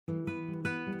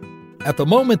At the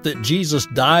moment that Jesus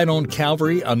died on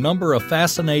Calvary, a number of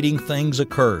fascinating things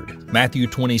occurred. Matthew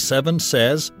 27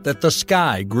 says that the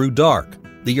sky grew dark,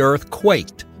 the earth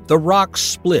quaked, the rocks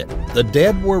split, the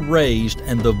dead were raised,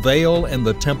 and the veil in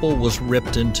the temple was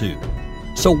ripped in two.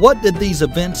 So what did these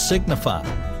events signify?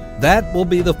 That will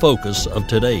be the focus of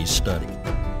today's study.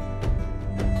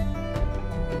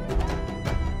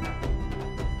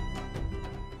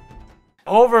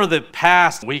 Over the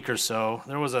past week or so,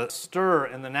 there was a stir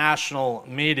in the national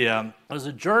media. There was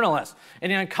a journalist,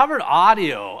 and he uncovered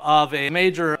audio of a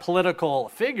major political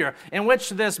figure in which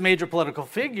this major political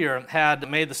figure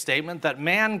had made the statement that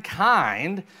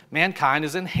mankind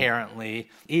is inherently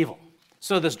evil.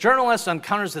 So this journalist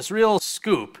uncovers this real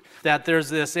scoop that there's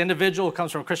this individual who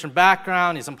comes from a Christian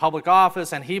background, he's in public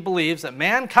office, and he believes that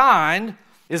mankind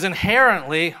is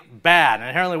inherently bad,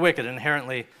 inherently wicked,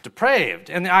 inherently depraved.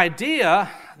 And the idea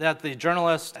that the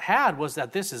journalist had was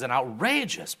that this is an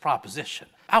outrageous proposition.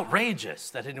 Outrageous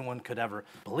that anyone could ever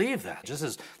believe that. This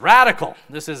is radical.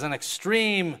 This is an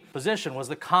extreme position, was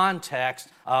the context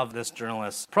of this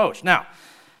journalist's approach. Now,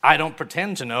 I don't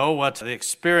pretend to know what the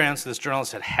experience this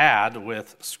journalist had had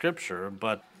with Scripture,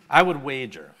 but I would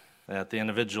wager that the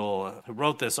individual who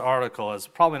wrote this article has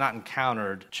probably not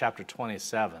encountered chapter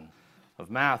 27 of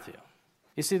Matthew.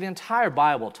 You see, the entire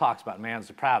Bible talks about man's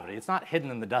depravity. It's not hidden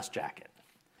in the dust jacket.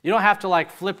 You don't have to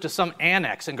flip to some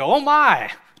annex and go, oh my,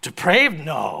 depraved?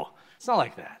 No. It's not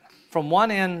like that. From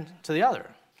one end to the other.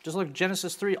 Just look at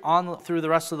Genesis 3 on through the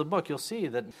rest of the book. You'll see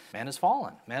that man is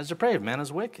fallen, man is depraved, man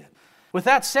is wicked. With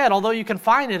that said, although you can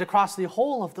find it across the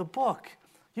whole of the book,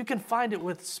 you can find it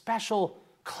with special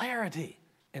clarity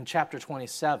in chapter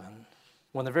 27,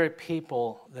 when the very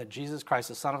people that Jesus Christ,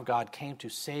 the Son of God, came to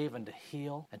save and to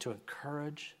heal and to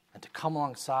encourage and to come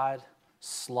alongside,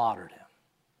 slaughtered him.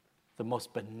 The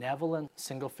most benevolent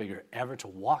single figure ever to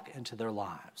walk into their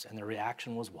lives. And their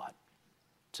reaction was what?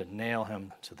 To nail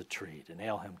him to the tree, to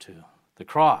nail him to the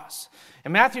cross.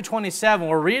 In Matthew 27,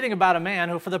 we're reading about a man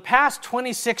who for the past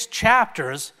 26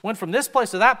 chapters went from this place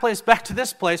to that place, back to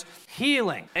this place,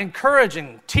 healing,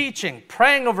 encouraging, teaching,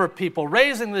 praying over people,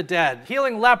 raising the dead,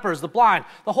 healing lepers, the blind,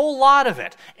 the whole lot of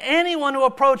it. Anyone who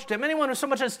approached him, anyone who so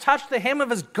much as touched the hem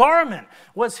of his garment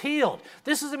was healed.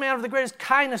 This is a man of the greatest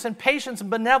kindness and patience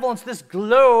and benevolence this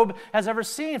globe has ever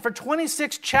seen. For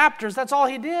 26 chapters, that's all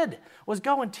he did, was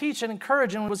go and teach and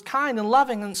encourage and was kind and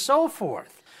loving and so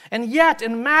forth. And yet,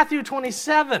 in Matthew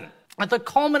 27, at the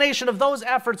culmination of those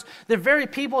efforts, the very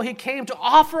people he came to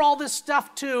offer all this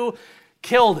stuff to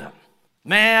killed him.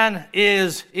 Man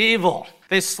is evil.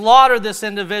 They slaughtered this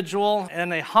individual and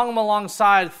they hung him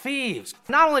alongside thieves.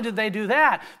 Not only did they do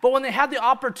that, but when they had the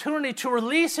opportunity to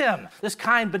release him, this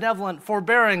kind, benevolent,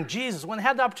 forbearing Jesus, when they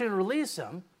had the opportunity to release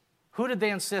him, who did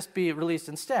they insist be released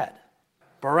instead?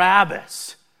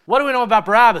 Barabbas. What do we know about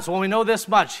Barabbas? Well, we know this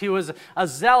much. He was a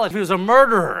zealot. He was a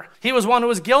murderer. He was one who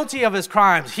was guilty of his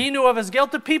crimes. He knew of his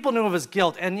guilt. The people knew of his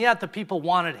guilt. And yet the people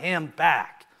wanted him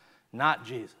back, not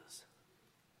Jesus.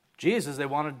 Jesus, they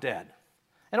wanted dead.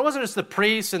 And it wasn't just the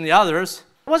priests and the others.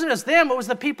 It wasn't just them. It was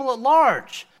the people at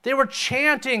large. They were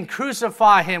chanting,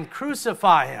 crucify him,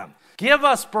 crucify him. Give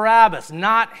us Barabbas,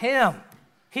 not him.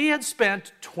 He had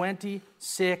spent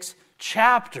 26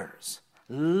 chapters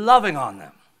loving on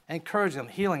them, encouraging them,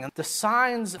 healing them. The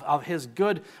signs of his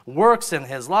good works and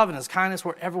his love and his kindness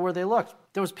were everywhere they looked.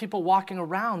 There was people walking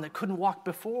around that couldn't walk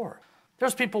before. There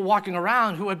was people walking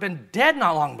around who had been dead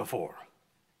not long before.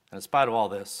 And in spite of all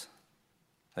this,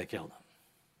 they killed him.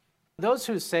 Those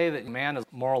who say that man is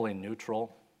morally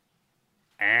neutral,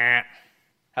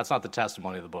 that's not the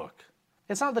testimony of the book.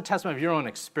 It's not the testimony of your own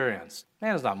experience.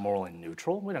 Man is not morally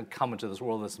neutral. We don't come into this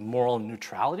world with this moral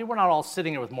neutrality. We're not all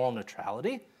sitting here with moral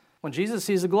neutrality. When Jesus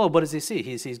sees the globe, what does he see?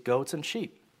 He sees goats and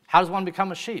sheep. How does one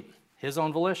become a sheep? His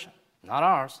own volition, not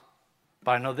ours.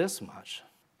 But I know this much.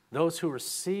 Those who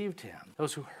received him,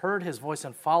 those who heard his voice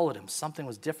and followed him, something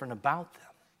was different about them.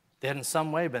 They had in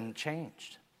some way been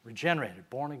changed, regenerated,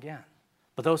 born again.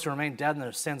 But those who remained dead in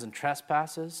their sins and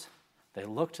trespasses, they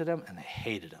looked at him and they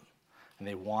hated him. And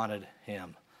they wanted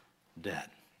him dead.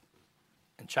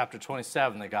 In chapter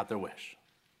 27, they got their wish.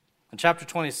 In chapter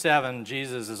 27,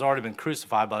 Jesus has already been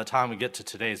crucified by the time we get to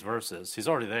today's verses. He's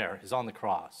already there. He's on the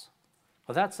cross.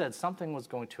 But that said, something was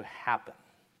going to happen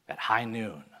at high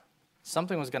noon.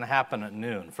 Something was going to happen at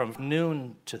noon, from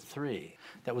noon to 3,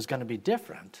 that was going to be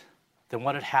different than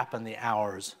what had happened the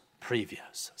hours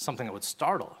previous. Something that would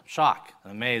startle, shock,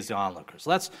 and amaze the onlookers.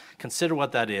 Let's consider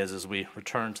what that is as we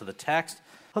return to the text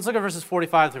Let's look at verses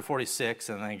 45 through 46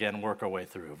 and then again work our way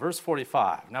through. Verse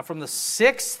 45. Now from the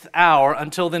 6th hour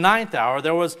until the 9th hour,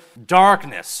 there was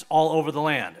darkness all over the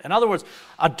land. In other words,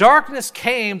 a darkness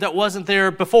came that wasn't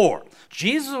there before.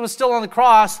 Jesus was still on the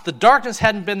cross. The darkness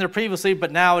hadn't been there previously,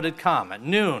 but now it had come. At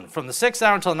noon, from the 6th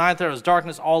hour until the 9th hour, there was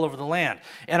darkness all over the land.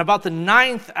 And about the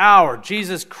 9th hour,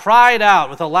 Jesus cried out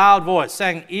with a loud voice,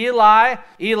 saying, Eli,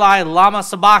 Eli, lama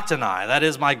sabachthani. That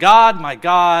is, my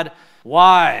God,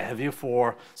 why have you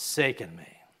forsaken me?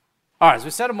 All right, as we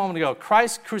said a moment ago,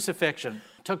 Christ's crucifixion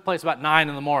took place about 9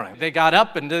 in the morning. They got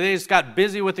up and they just got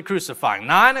busy with the crucifying.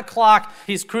 9 o'clock,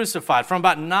 he's crucified. From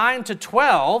about 9 to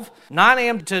 12, 9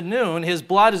 a.m. to noon, his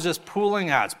blood is just pooling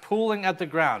out. It's pooling at the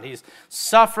ground. He's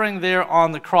suffering there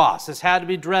on the cross. This had to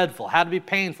be dreadful, had to be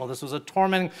painful. This was a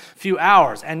tormenting few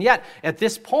hours. And yet, at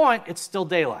this point, it's still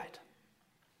daylight.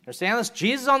 Understand this?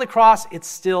 Jesus on the cross, it's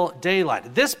still daylight.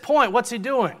 At this point, what's he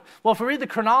doing? Well, if we read the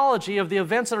chronology of the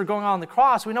events that are going on the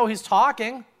cross, we know he's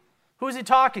talking. Who is he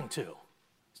talking to?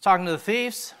 He's talking to the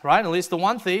thieves, right? At least the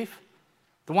one thief.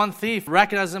 The one thief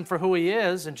recognizes him for who he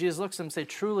is, and Jesus looks at him and says,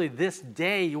 truly, this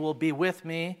day you will be with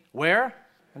me. Where?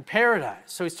 In paradise.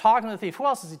 So he's talking to the thief. Who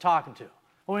else is he talking to?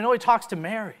 Well, we know he talks to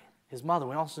Mary, his mother.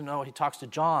 We also know he talks to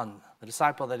John, the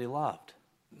disciple that he loved.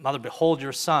 Mother, behold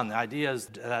your son. The idea is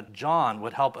that John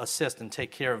would help assist and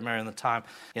take care of Mary in the time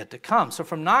yet to come. So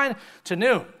from 9 to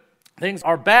noon, things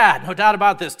are bad, no doubt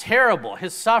about this, terrible.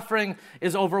 His suffering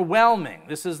is overwhelming.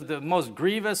 This is the most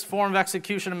grievous form of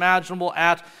execution imaginable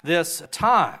at this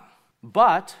time.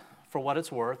 But, for what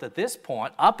it's worth, at this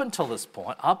point, up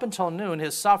until noon,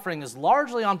 his suffering is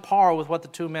largely on par with what the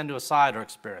two men to his side are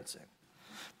experiencing.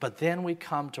 But then we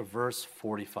come to verse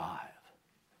 45,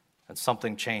 and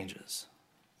something changes.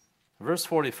 In verse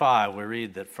 45, we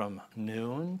read that from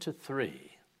noon to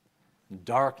 3,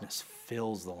 darkness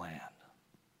fills the land.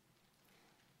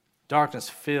 Darkness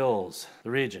fills the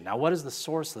region. Now, what is the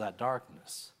source of that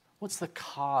darkness? What's the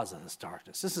cause of this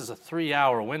darkness? This is a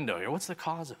 3-hour window here. What's the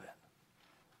cause of it?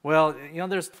 Well,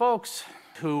 there's folks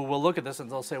who will look at this and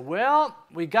they'll say, well,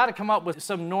 we got to come up with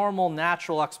some normal,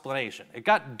 natural explanation. It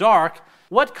got dark.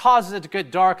 What causes it to get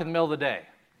dark in the middle of the day?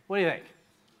 What do you think?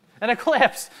 An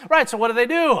eclipse. Right, so what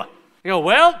do? You go,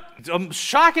 well,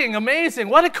 shocking, amazing,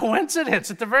 what a coincidence.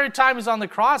 At the very time he's on the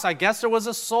cross, I guess there was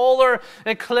a solar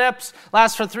eclipse,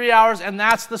 lasts for 3 hours, and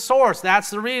that's the source. That's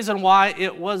the reason why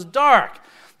it was dark.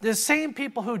 The same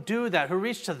people who do that, who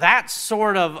reach to that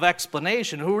sort of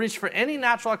explanation, who reach for any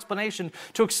natural explanation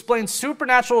to explain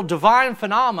supernatural divine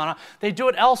phenomena, they do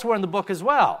it elsewhere in the book as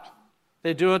well.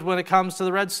 They do it when it comes to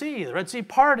the Red Sea. The Red Sea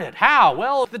parted. How?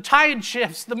 Well, the tide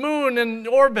shifts, the moon in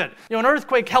orbit. An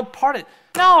earthquake helped part it.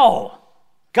 No!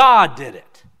 God did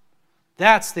it.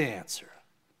 That's the answer.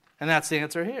 And that's the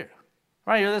answer here.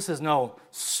 Right here, this is no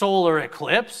solar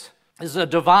eclipse. This is a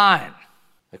divine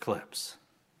eclipse.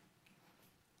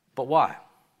 But why?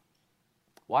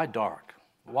 Why dark?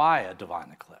 Why a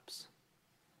divine eclipse?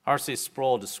 R.C.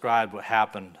 Sproul described what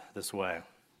happened this way.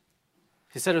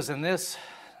 He said it was in this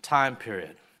time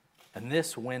period, in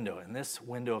this window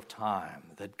of time,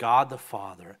 that God the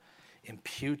Father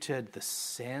imputed the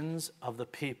sins of the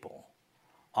people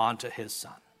onto his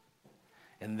Son.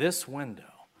 In this window,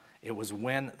 it was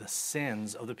when the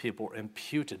sins of the people were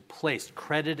imputed, placed,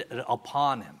 credited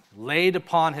upon him, laid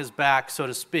upon his back, so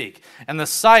to speak. And the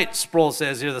sight, Sproul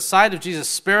says here, the sight of Jesus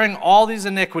sparing all these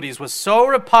iniquities was so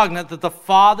repugnant that the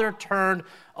Father turned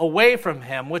away from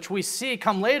him, which we see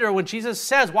come later when Jesus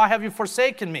says, why have you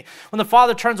forsaken me? When the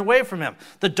Father turns away from him.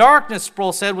 The darkness,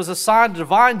 Sproul said, was a sign of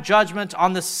divine judgment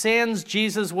on the sins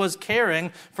Jesus was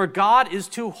carrying, for God is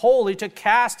too holy to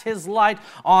cast his light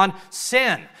on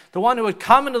sin. The one who had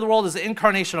come into the world as the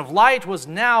incarnation of light was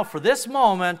now, for this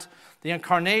moment, the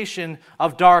incarnation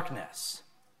of darkness.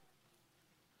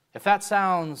 If that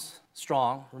sounds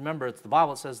strong, remember, it's the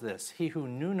Bible that says this, he who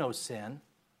knew no sin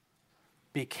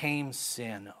became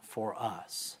sin for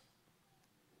us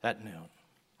at noon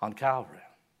on Calvary.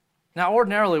 Now,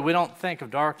 ordinarily, we don't think of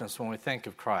darkness when we think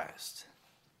of Christ.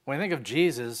 When you think of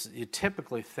Jesus, you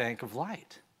typically think of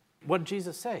light. What did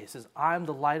Jesus say? He says, I'm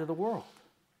the light of the world.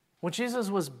 When Jesus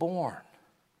was born,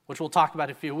 which we'll talk about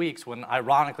in a few weeks when,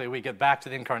 ironically, we get back to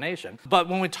the incarnation, but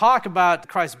when we talk about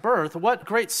Christ's birth, what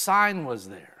great sign was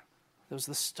there? There was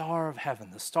the star of heaven,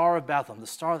 the star of Bethlehem, the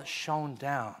star that shone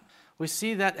down. We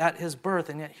see that at his birth,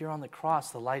 and yet here on the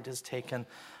cross, the light is taken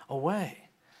away.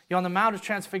 On the Mount of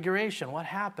Transfiguration, what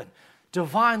happened?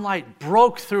 Divine light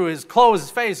broke through his clothes, his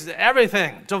face,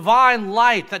 everything. Divine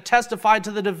light that testified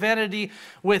to the divinity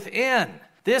within.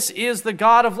 This is the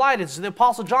God of light. It's the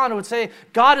Apostle John who would say,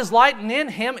 God is light, and in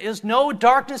him is no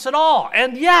darkness at all.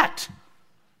 And yet,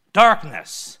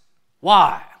 darkness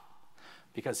Why?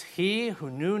 Because he who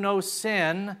knew no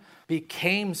sin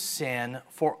became sin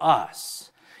for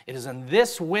us. It is in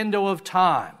this window of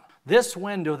time, this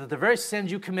window, that the very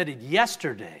sins you committed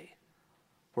yesterday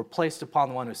were placed upon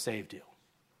the one who saved you.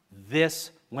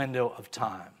 This window of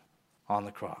time on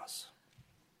the cross.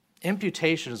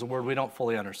 Imputation is a word we don't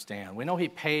fully understand. We know he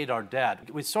paid our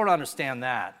debt. We sort of understand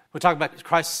that. We talk about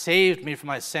Christ saved me from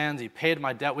my sins. He paid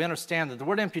my debt. We understand that the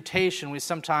word imputation, we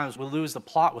sometimes will lose the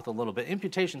plot with a little bit.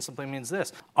 Imputation simply means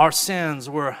this. Our sins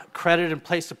were credited and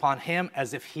placed upon him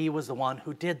as if he was the one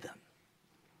who did them.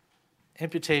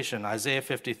 Imputation, Isaiah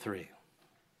 53.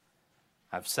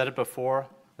 I've said it before.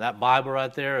 That Bible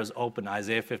right there is open to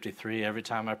Isaiah 53 every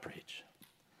time I preach.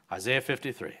 Isaiah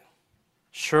 53.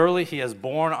 Surely he has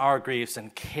borne our griefs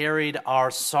and carried our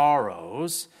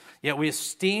sorrows, yet we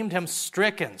esteemed him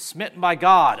stricken, smitten by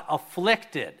God,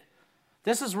 afflicted.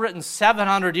 This is written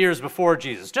 700 years before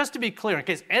Jesus. Just to be clear, in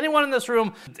case anyone in this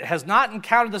room has not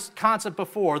encountered this concept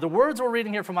before, the words we're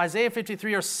reading here from Isaiah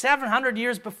 53 are 700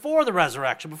 years before the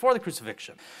resurrection, before the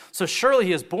crucifixion. So surely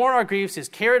he has borne our griefs, he has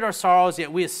carried our sorrows,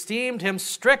 yet we esteemed him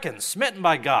stricken, smitten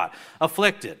by God,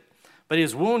 afflicted. But he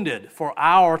was wounded for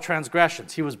our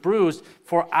transgressions. He was bruised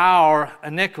for our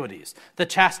iniquities. The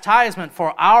chastisement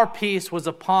for our peace was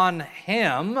upon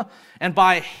him, and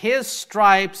by his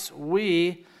stripes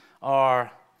we are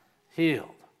healed.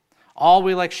 All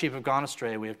we like sheep have gone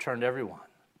astray. We have turned everyone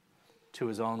to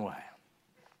his own way.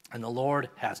 And the Lord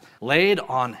has laid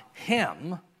on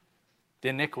him the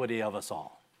iniquity of us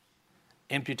all.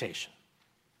 Imputation.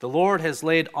 The Lord has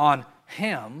laid on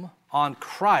him, on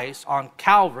Christ, on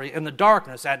Calvary, in the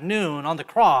darkness, at noon, on the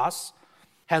cross,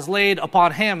 has laid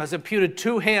upon him, has imputed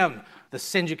to him the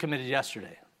sins you committed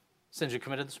yesterday, sins you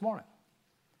committed this morning.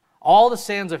 All the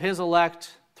sins of his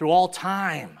elect through all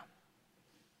time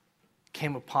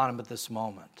came upon him at this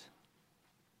moment.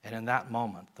 And in that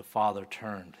moment, the Father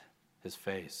turned his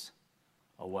face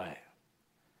away.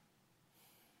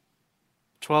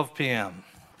 12 p.m.,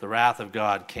 the wrath of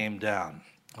God came down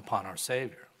upon our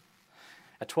Savior.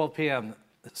 At 12 p.m.,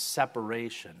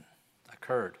 separation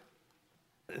occurred.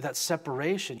 That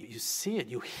separation, you see it,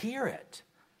 you hear it.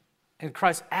 And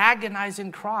Christ's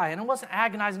agonizing cry, and it wasn't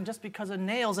agonizing just because of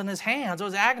nails in his hands. It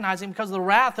was agonizing because the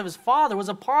wrath of his Father was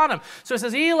upon him. So he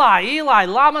says, Eli, Eli,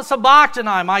 lama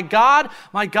sabachthani, my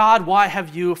God, why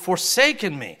have you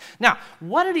forsaken me? Now,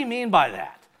 what did he mean by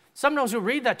that? Sometimes we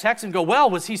read that text and go, well,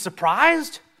 was he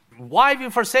surprised? Why have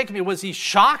you forsaken me? Was he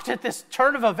shocked at this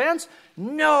turn of events?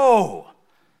 No.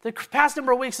 The past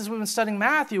number of weeks as we've been studying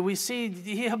Matthew, we see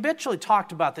he habitually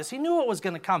talked about this. He knew what was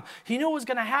going to come. He knew what was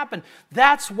going to happen.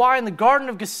 That's why in the Garden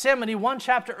of Gethsemane, one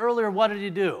chapter earlier, what did he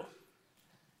do?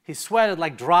 He sweated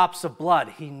like drops of blood.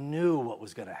 He knew what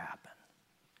was going to happen.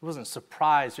 He wasn't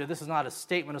surprised. This is not a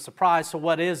statement of surprise, so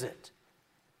what is it?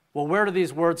 Well, where do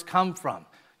these words come from?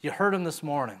 You heard them this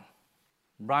morning.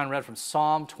 Brian read from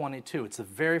Psalm 22. It's the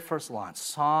very first line,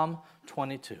 Psalm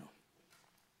 22.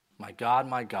 My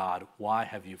God, why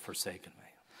have you forsaken me?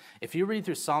 If you read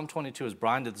through Psalm 22 as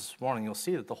Brian did this morning, you'll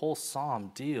see that the whole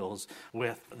psalm deals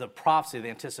with the prophecy, the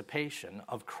anticipation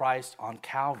of Christ on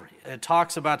Calvary. It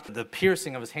talks about the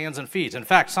piercing of his hands and feet. In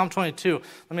fact, Psalm 22,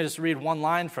 let me just read one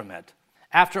line from it.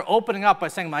 After opening up by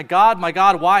saying, my God,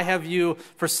 why have you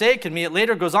forsaken me? It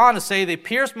later goes on to say, they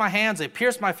pierced my hands, they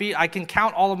pierced my feet, I can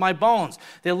count all of my bones.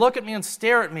 They look at me and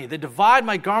stare at me. They divide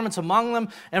my garments among them,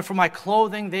 and for my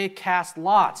clothing they cast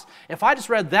lots. If I just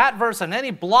read that verse on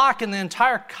any block in the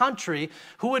entire country,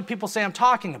 who would people say I'm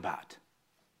talking about?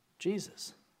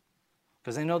 Jesus.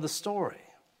 Because they know the story.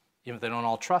 Even if they don't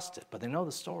all trust it, but they know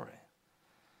the story.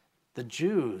 The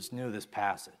Jews knew this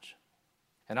passage.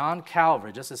 And on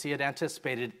Calvary, just as he had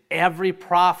anticipated every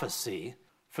prophecy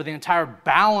for the entire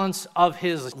balance of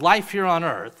his life here on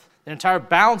earth, the entire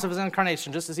balance of his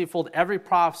incarnation, just as he fulfilled every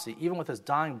prophecy, even with his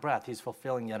dying breath, he's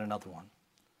fulfilling yet another one.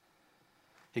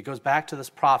 He goes back to this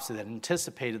prophecy that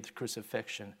anticipated the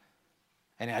crucifixion,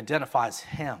 and he identifies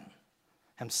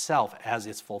himself as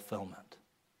its fulfillment.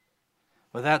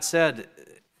 With that said,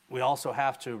 we also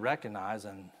have to recognize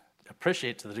and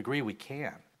appreciate to the degree we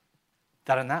can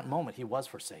that in that moment he was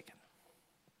forsaken.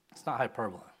 It's not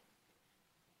hyperbole.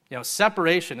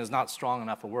 Separation is not strong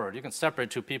enough a word. You can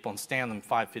separate two people and stand them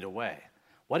 5 feet away.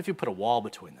 What if you put a wall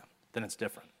between them? Then it's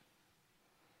different.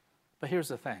 But here's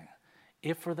the thing.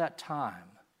 If for that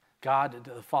time God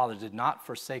the Father did not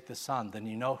forsake the Son, then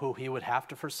you know who he would have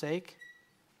to forsake?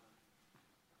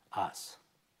 Us.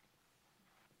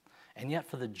 And yet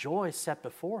for the joy set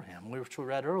before him, which we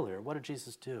read earlier, what did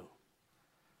Jesus do?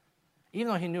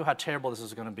 Even though he knew how terrible this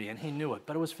was going to be, and he knew it,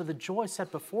 but it was for the joy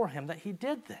set before him that he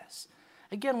did this.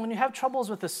 Again, when you have troubles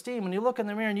with esteem, when you look in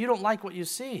the mirror and you don't like what you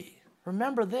see,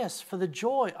 remember this, for the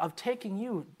joy of taking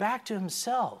you back to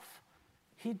himself,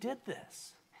 he did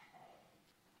this.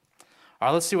 All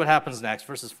right, let's see what happens next,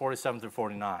 verses 47 through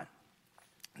 49.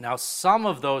 Now, some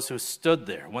of those who stood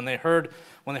there, when they heard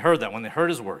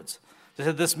his words, they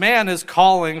said, "This man is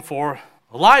calling for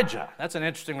Elijah." That's an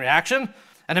interesting reaction.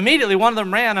 And immediately one of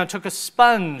them ran and took a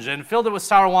sponge and filled it with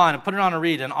sour wine and put it on a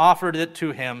reed and offered it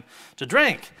to him to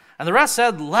drink. And the rest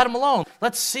said, "Let him alone.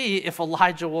 Let's see if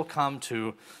Elijah will come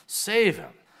to save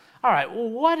him." All right, well,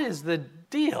 what is the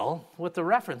deal with the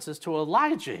references to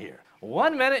Elijah here?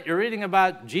 One minute you're reading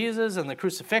about Jesus and the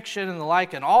crucifixion and the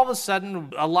like, and all of a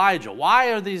sudden Elijah. Why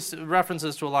are these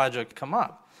references to Elijah come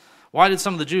up? Why did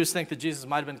some of the Jews think that Jesus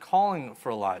might have been calling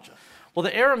for Elijah? Well,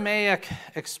 the Aramaic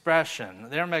expression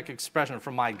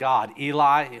for my God,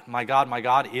 Eli, my God,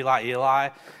 Eli, Eli,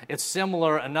 it's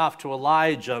similar enough to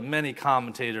Elijah. Many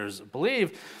commentators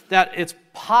believe that it's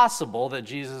possible that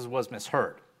Jesus was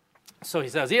misheard. So he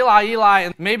says, "Eli, Eli,"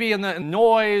 and maybe in the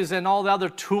noise and all the other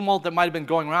tumult that might have been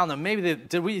going around them,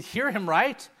 did we hear him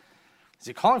right? Is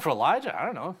he calling for Elijah? I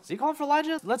don't know. Is he calling for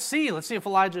Elijah? Let's see if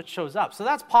Elijah shows up. So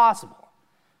that's possible.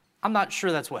 I'm not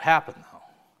sure that's what happened, though.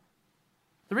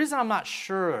 The reason I'm not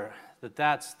sure that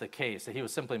that's the case, that he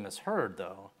was simply misheard,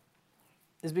 though,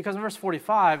 is because in verse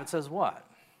 45 it says what?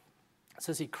 It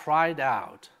says he cried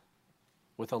out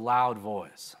with a loud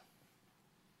voice.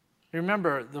 You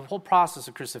remember, the whole process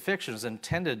of crucifixion is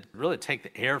intended to really take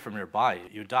the air from your body.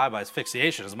 You die by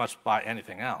asphyxiation as much as by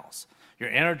anything else. Your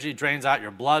energy drains out,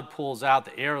 your blood pools out,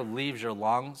 the air leaves your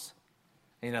lungs.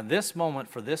 And in this moment,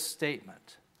 for this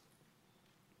statement,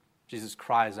 Jesus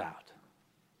cries out,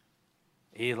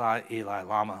 "Eli, Eli,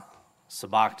 lama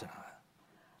sabachthani."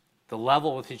 The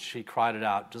level with which he cried it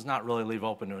out does not really leave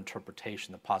open to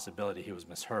interpretation the possibility he was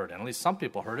misheard. And at least some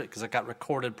people heard it because it got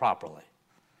recorded properly.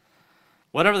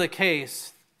 Whatever the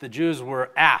case, the Jews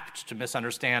were apt to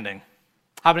misunderstanding.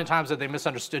 How many times have they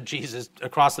misunderstood Jesus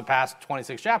across the past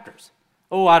 26 chapters?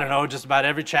 Oh, I don't know, just about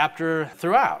every chapter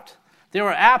throughout. They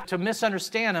were apt to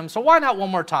misunderstand him, so why not one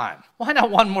more time? Why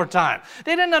not one more time?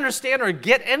 They didn't understand or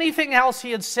get anything else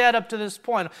he had said up to this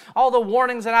point. All the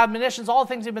warnings and admonitions, all the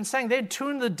things he'd been saying, they'd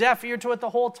tuned the deaf ear to it the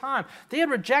whole time. They had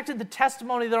rejected the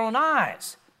testimony of their own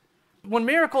eyes. When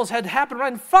miracles had happened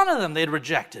right in front of them, they'd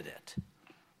rejected it.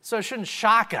 So it shouldn't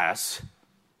shock us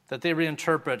that they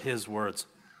reinterpret his words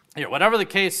here. Whatever the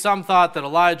case, some thought that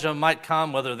Elijah might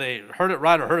come, whether they heard it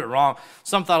right or heard it wrong.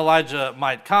 Some thought Elijah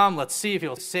might come. Let's see if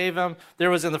he'll save him. There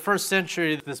was in the first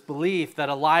century this belief that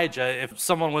Elijah, if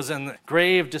someone was in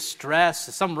grave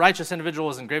distress, some righteous individual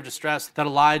was in grave distress, that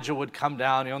Elijah would come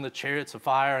down, in the chariots of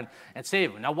fire and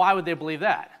save him. Now, why would they believe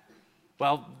that?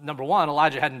 Well, number one,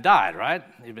 Elijah hadn't died, right?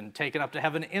 He'd been taken up to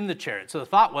heaven in the chariot. So the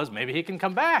thought was maybe he can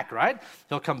come back, right?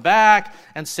 He'll come back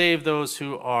and save those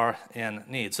who are in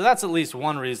need. So that's at least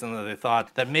one reason that they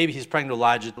thought that maybe he's praying to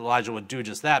Elijah. Elijah would do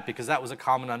just that because that was a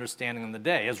common understanding in the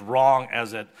day, as wrong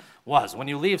as it was. When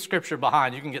you leave Scripture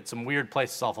behind, you can get some weird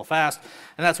places awful fast,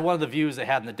 and that's one of the views they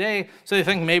had in the day. So they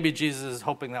think maybe Jesus is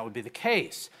hoping that would be the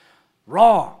case.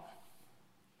 Wrong.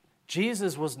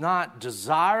 Jesus was not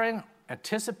desiring,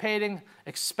 anticipating,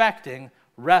 expecting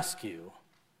rescue.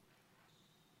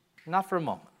 Not for a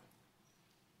moment.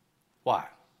 Why?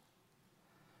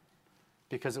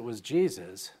 Because it was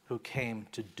Jesus who came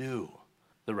to do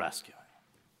the rescuing.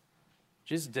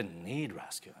 Jesus didn't need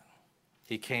rescuing.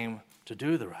 He came to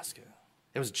do the rescuing.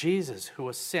 It was Jesus who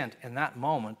was sent in that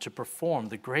moment to perform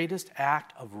the greatest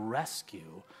act of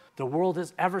rescue the world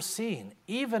has ever seen,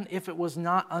 even if it was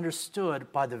not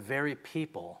understood by the very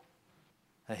people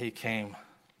that he came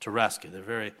to rescue, the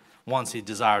very ones he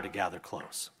desired to gather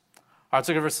close. All right, let's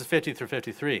look at verses 50 through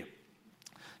 53.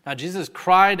 Now Jesus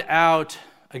cried out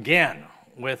again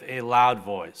with a loud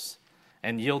voice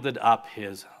and yielded up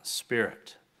his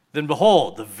spirit. Then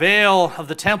behold, the veil of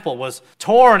the temple was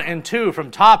torn in two from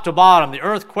top to bottom. The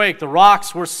earth quaked, the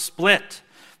rocks were split,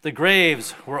 the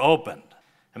graves were opened,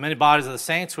 and many bodies of the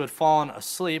saints who had fallen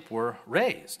asleep were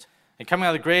raised. And coming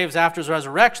out of the graves after his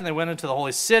resurrection, they went into the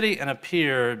holy city and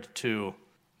appeared to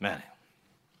many.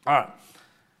 All right.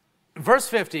 Verse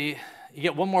 50, you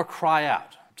get one more cry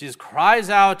out. Jesus cries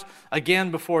out again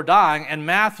before dying, and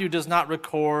Matthew does not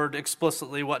record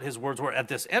explicitly what his words were at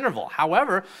this interval.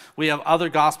 However, we have other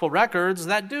gospel records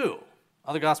that do.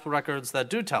 Other gospel records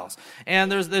that do tell us.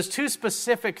 And there's two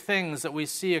specific things that we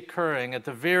see occurring at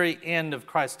the very end of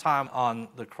Christ's time on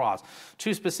the cross.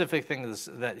 Two specific things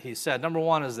that he said. Number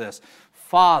one is this: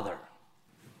 Father,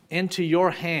 into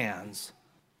your hands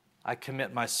I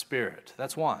commit my spirit.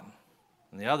 That's one.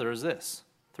 And the other is this.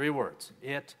 3 words.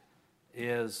 It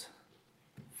is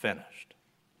finished.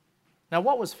 Now,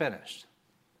 what was finished?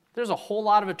 There's a whole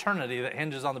lot of eternity that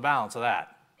hinges on the balance of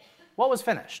that. What was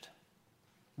finished?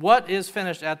 What is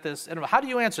finished at this interval? How do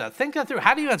you answer that? Think that through.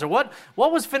 How do you answer? What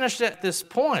was finished at this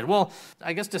point? Well,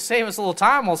 I guess to save us a little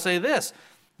time, we'll say this.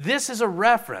 This is a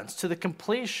reference to the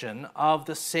completion of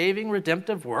the saving,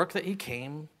 redemptive work that he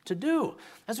came to do.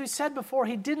 As we said before,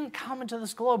 he didn't come into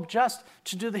this globe just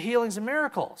to do the healings and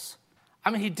miracles.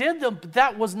 I mean, he did them, but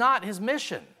that was not his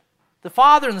mission. The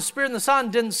Father and the Spirit and the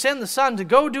Son didn't send the Son to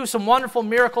go do some wonderful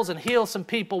miracles and heal some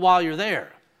people while you're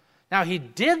there. Now, he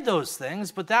did those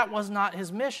things, but that was not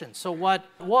his mission. So what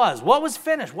was? What was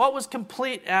finished? What was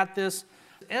complete at this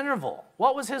interval?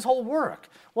 What was his whole work?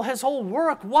 Well, his whole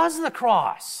work was the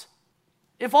cross.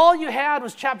 If all you had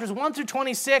was chapters 1 through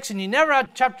 26 and you never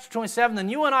had chapter 27, then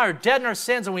you and I are dead in our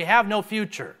sins and we have no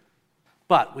future.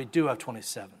 But we do have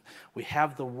 27. We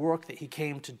have the work that he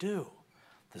came to do,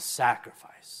 the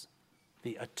sacrifice,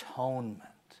 the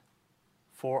atonement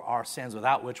for our sins,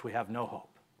 without which we have no hope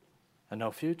and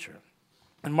no future.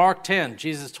 In Mark 10,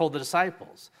 Jesus told the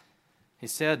disciples, he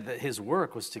said that his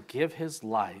work was to give his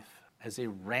life as a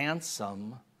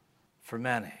ransom for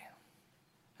many.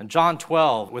 In John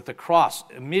 12, with the cross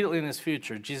immediately in his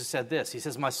future, Jesus said this. He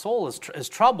says, my soul is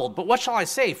troubled, but what shall I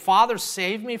say? Father,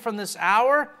 save me from this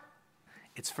hour?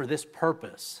 It's for this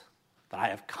purpose that I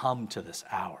have come to this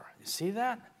hour. You see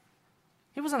that?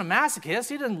 He wasn't a masochist.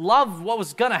 He didn't love what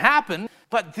was going to happen.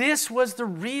 But this was the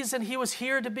reason he was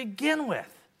here to begin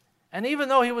with. And even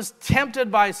though he was tempted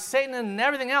by Satan and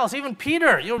everything else, even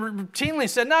Peter, routinely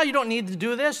said, no, you don't need to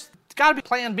do this. It's got to be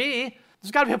plan B.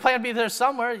 There's got to be a plan B there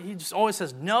somewhere. He just always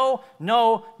says, no,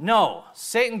 no, no.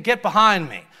 Satan, get behind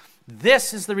me.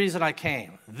 This is the reason I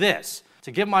came. This,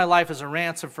 to give my life as a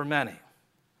ransom for many.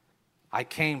 I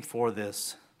came for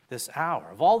this hour.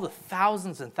 Of all the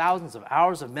thousands and thousands of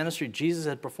hours of ministry Jesus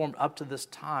had performed up to this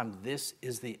time, this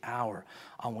is the hour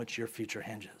on which your future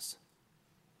hinges.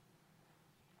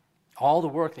 All the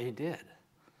work that he did,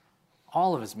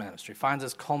 all of his ministry finds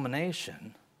its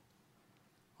culmination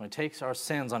when he takes our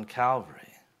sins on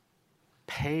Calvary,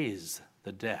 pays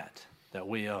the debt that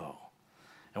we owe.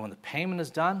 And when the payment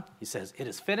is done, he says, it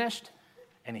is finished,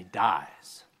 and he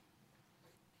dies.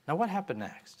 Now what happened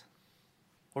next?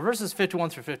 Well, verses 51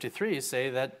 through 53 say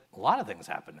that a lot of things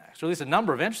happen next, or at least a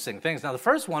number of interesting things. Now, the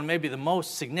first one may be the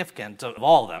most significant of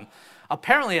all of them.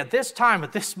 Apparently, at this time,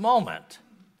 at this moment,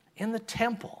 in the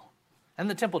temple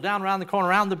down around the corner,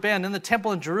 around the bend, in the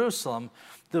temple in Jerusalem,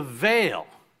 the veil,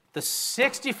 the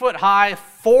 60-foot high,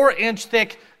 4-inch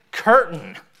thick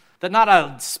curtain that not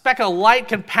a speck of light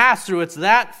can pass through, it's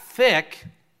that thick,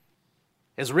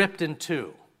 is ripped in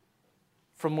two.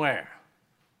 From where?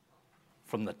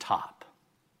 From the top.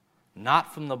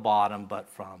 Not from the bottom, but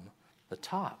from the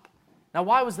top. Now,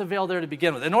 why was the veil there to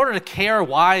begin with? In order to care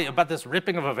about this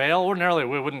ripping of a veil, ordinarily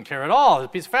we wouldn't care at all. It's a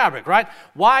piece of fabric, right?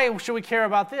 Why should we care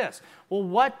about this? Well,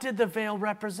 what did the veil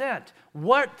represent?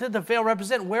 What did the veil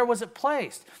represent? Where was it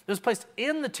placed? It was placed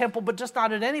in the temple, but just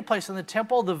not at any place in the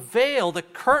temple. The veil, the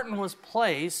curtain, was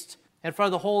placed in front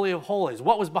of the Holy of Holies.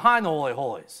 What was behind the Holy of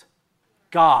Holies?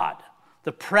 God,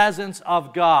 the presence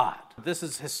of God. This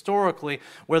is historically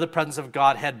where the presence of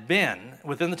God had been,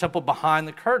 within the temple behind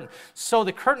the curtain. So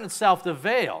the curtain itself, the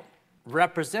veil,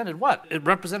 represented what? It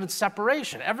represented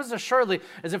separation. Ever as assuredly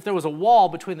as if there was a wall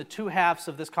between the two halves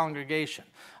of this congregation.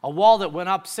 A wall that went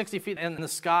up 60 feet in the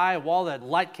sky, a wall that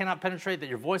light cannot penetrate, that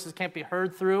your voices can't be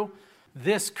heard through.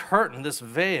 This curtain, this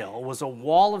veil, was a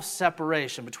wall of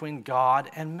separation between God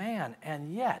and man.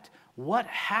 And yet, what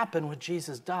happened when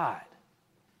Jesus died?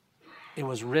 It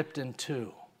was ripped in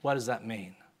two. What does that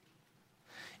mean?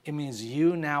 It means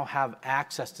you now have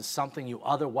access to something you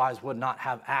otherwise would not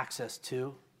have access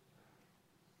to.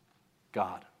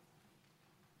 God.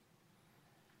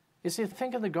 You see,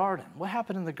 think of the garden. What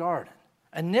happened in the garden?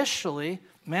 Initially,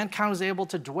 mankind was able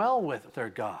to dwell with their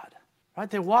God.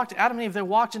 Right? Adam and Eve, they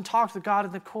walked and talked with God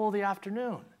in the cool of the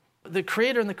afternoon. The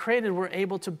Creator and the created were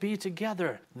able to be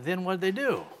together. Then what did they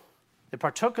do? They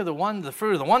partook of the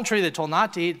fruit of the one tree they told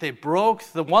not to eat. They broke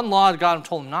the one law God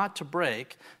told them not to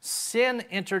break. Sin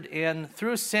entered in.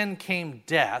 Through sin came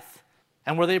death.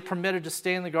 And were they permitted to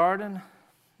stay in the garden?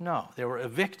 No. They were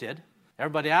evicted.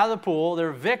 Everybody out of the pool.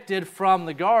 They're evicted from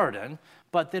the garden.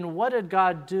 But then what did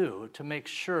God do to make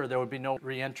sure there would be no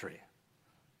re-entry?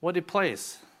 What did he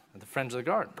place at the fringe of the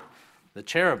garden? The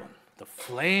cherubim, the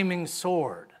flaming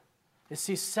sword. You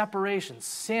see, separation.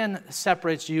 Sin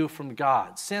separates you from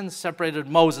God. Sin separated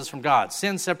Moses from God.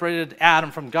 Sin separated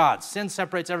Adam from God. Sin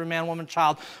separates every man, woman,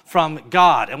 child from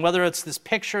God. And whether it's this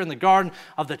picture in the garden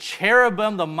of the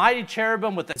cherubim, the mighty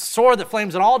cherubim with the sword that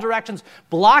flames in all directions,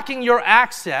 blocking your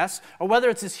access, or whether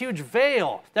it's this huge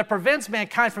veil that prevents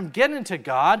mankind from getting to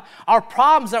God, our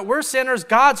problem is that we're sinners,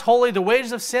 God's holy, the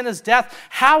wages of sin is death.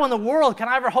 How in the world can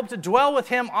I ever hope to dwell with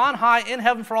him on high in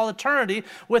heaven for all eternity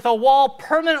with a wall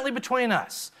permanently between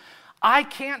us? I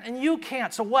can't and you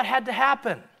can't. So what had to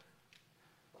happen?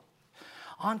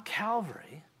 On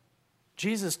Calvary,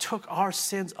 Jesus took our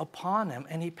sins upon him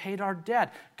and he paid our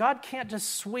debt. God can't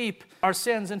just sweep our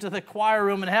sins into the choir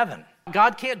room in heaven.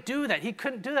 God can't do that. He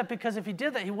couldn't do that because if he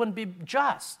did that, he wouldn't be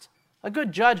just. A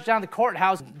good judge down at the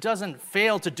courthouse doesn't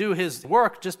fail to do his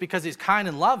work just because he's kind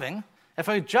and loving. If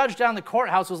a judge down the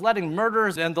courthouse was letting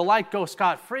murderers and the like go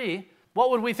scot-free, what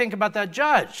would we think about that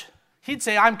judge? He'd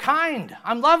say, I'm kind,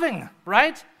 I'm loving,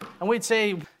 right? And we'd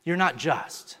say, you're not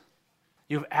just.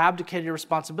 You've abdicated your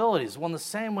responsibilities. Well, in the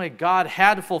same way, God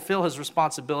had to fulfill his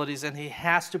responsibilities, and he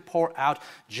has to pour out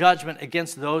judgment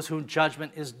against those whom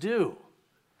judgment is due.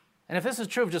 And if this is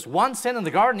true of just one sin in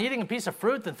the garden, eating a piece of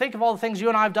fruit, then think of all the things you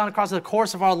and I have done across the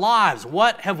course of our lives.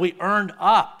 What have we earned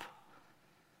up?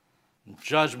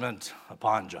 Judgment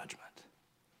upon judgment.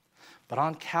 But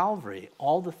on Calvary,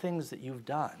 all the things that you've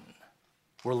done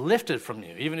were lifted from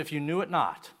you, even if you knew it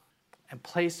not, and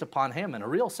placed upon him in a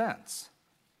real sense,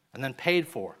 and then paid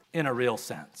for in a real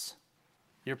sense.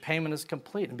 Your payment is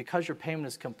complete, and because your payment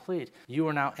is complete, you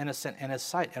are now innocent in his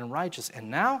sight and righteous. And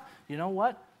now, you know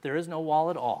what? There is no wall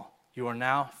at all. You are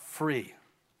now free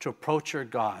to approach your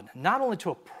God, not only to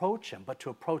approach him, but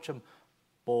to approach him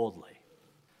boldly.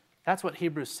 That's what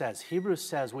Hebrews says. Hebrews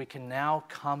says we can now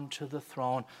come to the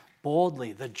throne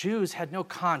boldly. The Jews had no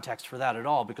context for that at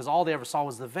all because all they ever saw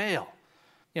was the veil.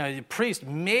 You know, the priest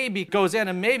maybe goes in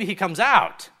and maybe he comes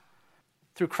out.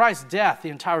 Through Christ's death, the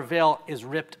entire veil is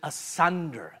ripped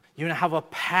asunder. You now have a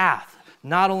path,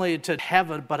 not only to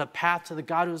heaven, but a path to the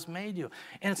God who has made you.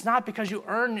 And it's not because you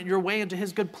earn your way into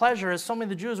his good pleasure, as so many of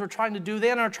the Jews were trying to do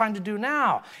then and are trying to do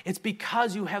now. It's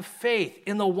because you have faith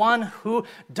in the one who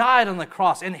died on the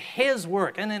cross, in his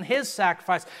work and in his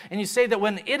sacrifice. And you say that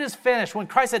when it is finished, when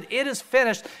Christ said it is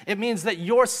finished, it means that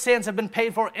your sins have been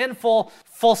paid for in full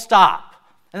stop.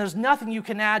 And there's nothing you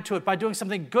can add to it by doing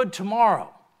something good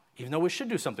tomorrow, even though we should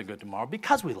do something good tomorrow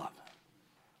because we love him.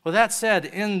 With that said,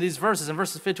 in these verses, in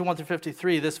verses 51 through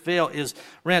 53, this veil is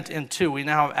rent in two. We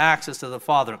now have access to the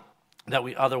Father that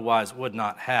we otherwise would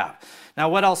not have. Now,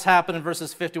 what else happened in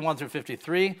verses 51 through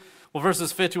 53? Well,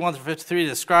 verses 51 through 53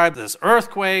 describe this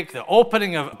earthquake, the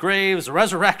opening of graves, the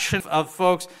resurrection of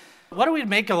folks. What do we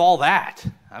make of all that?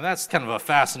 And that's kind of a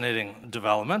fascinating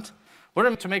development. What are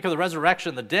we to make of the resurrection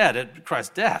of the dead at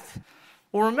Christ's death?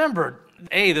 Well, remember,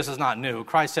 this is not new.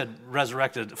 Christ had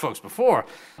resurrected folks before.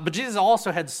 But Jesus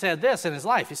also had said this in his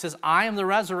life. He says, I am the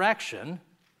resurrection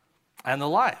and the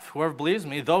life. Whoever believes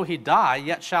me, though he die,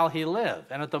 yet shall he live.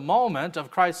 And at the moment of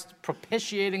Christ's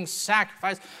propitiating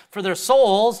sacrifice for their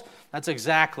souls, that's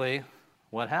exactly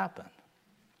what happened.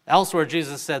 Elsewhere,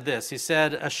 Jesus said this. He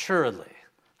said, assuredly,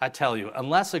 I tell you,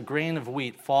 unless a grain of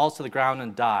wheat falls to the ground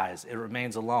and dies, it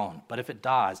remains alone. But if it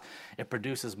dies, it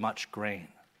produces much grain.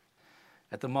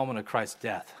 At the moment of Christ's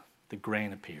death, the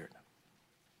grain appeared.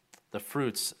 The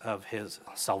fruits of his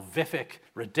salvific,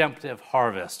 redemptive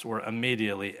harvest were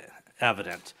immediately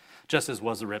evident, just as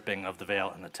was the ripping of the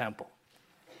veil in the temple.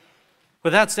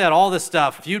 With that said, all this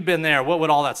stuff, if you'd been there, what would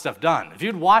all that stuff done? If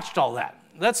you'd watched all that,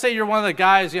 let's say you're one of the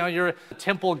guys, you're a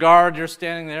temple guard, you're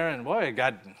standing there, and boy, it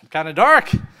got kind of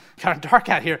dark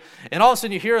out here. And all of a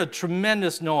sudden you hear a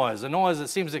tremendous noise, a noise that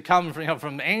seems to come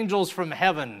from angels from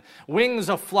heaven, wings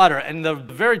aflutter, and the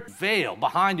very veil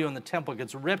behind you in the temple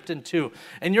gets ripped in two,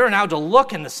 and you're now to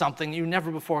look into something you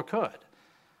never before could.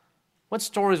 What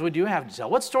stories would you have to tell?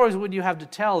 What stories would you have to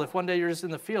tell if one day you're just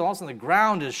in the field, all of a sudden the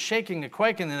ground is shaking and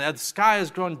quaking, and the sky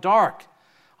is growing dark?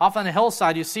 Off on the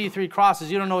hillside, you see three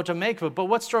crosses. You don't know what to make of it. But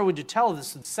what story would you tell of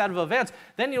this set of events?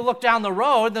 Then you look down the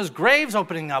road, and there's graves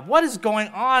opening up. What is going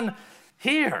on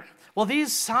here? Well,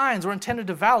 these signs were intended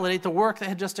to validate the work that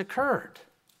had just occurred.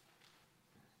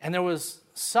 And there was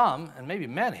some, and maybe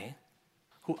many,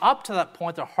 who up to that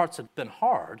point their hearts had been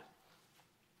hard.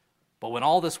 But when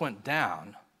all this went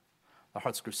down, their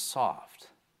hearts grew soft.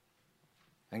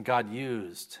 And God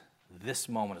used this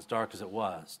moment, as dark as it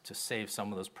was, to save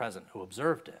some of those present who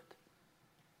observed it.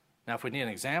 Now, if we need an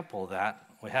example of that,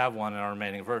 we have one in our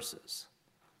remaining verses.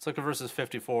 Let's look at verses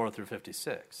 54 through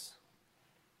 56.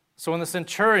 So when the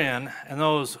centurion and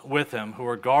those with him who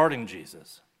were guarding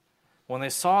Jesus, when they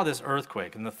saw this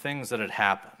earthquake and the things that had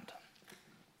happened,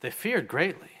 They feared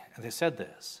greatly, and they said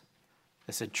this.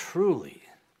 They said, truly,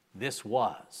 this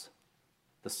was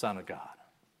the Son of God.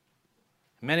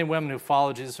 Many women who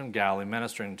followed Jesus from Galilee,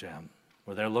 ministering to him,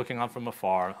 were there looking on from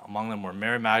afar. Among them were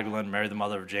Mary Magdalene, Mary the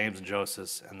mother of James and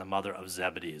Joseph, and the mother of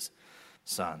Zebedee's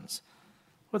sons.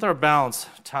 With our balanced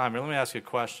time here, let me ask you a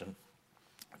question.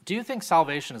 Do you think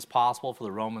salvation is possible for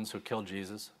the Romans who killed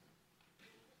Jesus?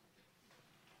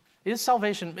 Is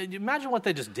salvation, imagine what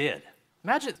they just did.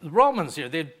 Imagine the Romans here,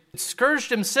 they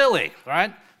scourged him silly,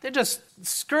 right? They just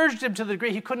scourged him to the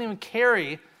degree he couldn't even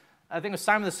carry. I think it was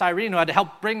Simon the Cyrene who had to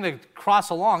help bring the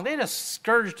cross along. They just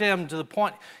scourged him to the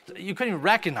point you couldn't even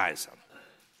recognize him.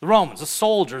 The Romans, the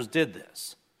soldiers, did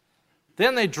this.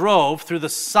 Then they drove through the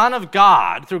Son of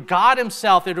God, through God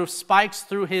himself. They drove spikes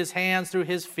through his hands, through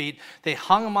his feet. They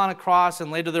hung him on a cross,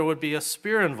 and later there would be a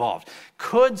spear involved.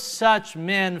 Could such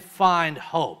men find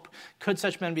hope? Could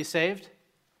such men be saved?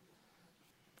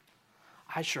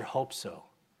 I sure hope so,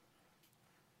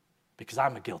 because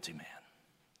I'm a guilty man.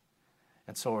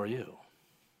 And so are you.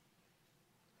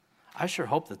 I sure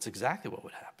hope that's exactly what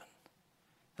would happen,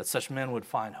 that such men would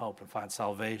find hope and find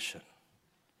salvation.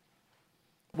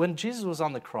 When Jesus was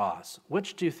on the cross,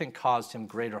 which do you think caused him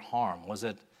greater harm? Was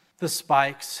it the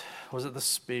spikes? Was it the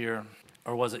spear?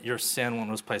 Or was it your sin when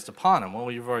it was placed upon him?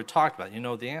 Well, you've already talked about it. You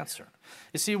know the answer.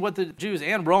 You see, what the Jews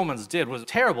and Romans did was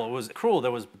terrible. It was cruel.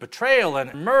 There was betrayal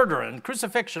and murder and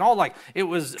crucifixion, it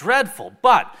was dreadful.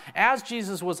 But as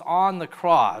Jesus was on the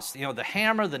cross, the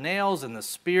hammer, the nails, and the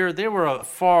spear, they were a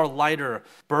far lighter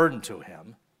burden to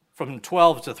him, from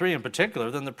 12 to 3 in particular,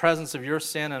 than the presence of your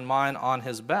sin and mine on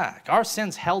his back. Our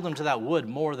sins held him to that wood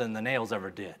more than the nails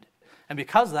ever did. And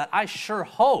because of that, I sure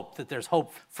hope that there's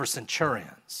hope for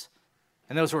centurions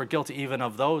and those who are guilty even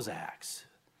of those acts,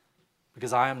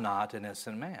 because I am not an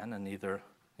innocent man, and neither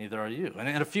are you. And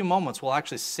in a few moments, we'll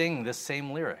actually sing this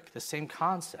same lyric, this same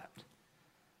concept.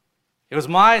 It was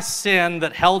my sin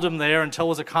that held him there until it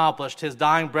was accomplished. His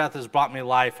dying breath has brought me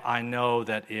life. I know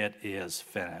that it is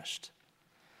finished.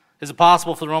 Is it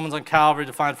possible for the Romans on Calvary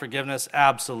to find forgiveness?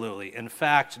 Absolutely. In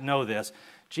fact, know this,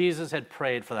 Jesus had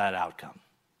prayed for that outcome.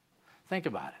 Think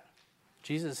about it.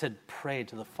 Jesus had prayed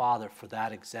to the Father for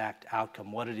that exact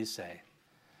outcome. What did he say?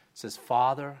 He says,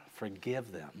 Father,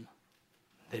 forgive them.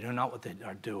 They know not what they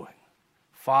are doing.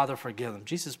 Father, forgive them.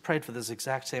 Jesus prayed for this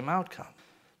exact same outcome.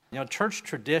 Church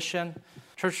tradition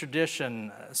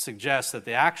suggests that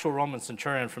the actual Roman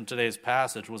centurion from today's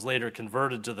passage was later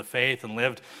converted to the faith and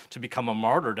lived to become a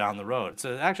martyr down the road. It's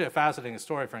actually a fascinating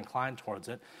story if you're inclined towards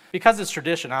it. Because it's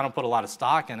tradition, I don't put a lot of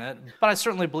stock in it, but I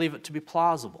certainly believe it to be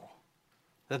plausible,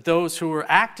 that those who were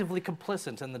actively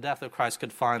complicit in the death of Christ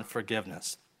could find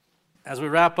forgiveness. As we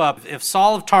wrap up, if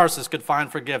Saul of Tarsus could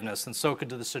find forgiveness, then so could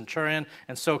the centurion,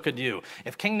 and so could you.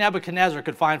 If King Nebuchadnezzar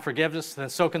could find forgiveness, then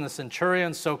so can the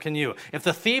centurion, so can you. If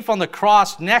the thief on the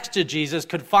cross next to Jesus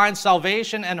could find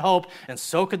salvation and hope, and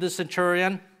so could the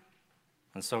centurion,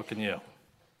 and so can you.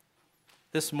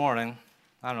 This morning,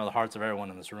 I don't know the hearts of everyone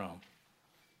in this room,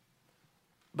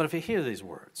 but if you hear these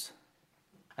words,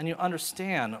 and you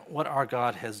understand what our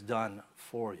God has done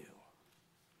for you,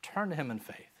 turn to him in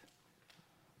faith.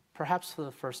 Perhaps for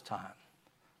the first time,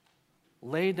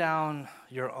 lay down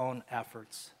your own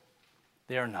efforts.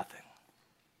 They are nothing.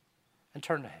 And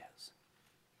turn to his.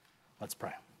 Let's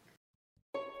pray.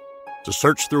 To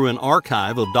search through an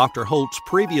archive of Dr. Holt's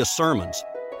previous sermons,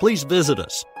 please visit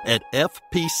us at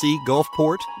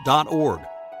fpcgulfport.org,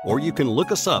 or you can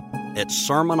look us up at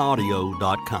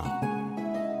sermonaudio.com.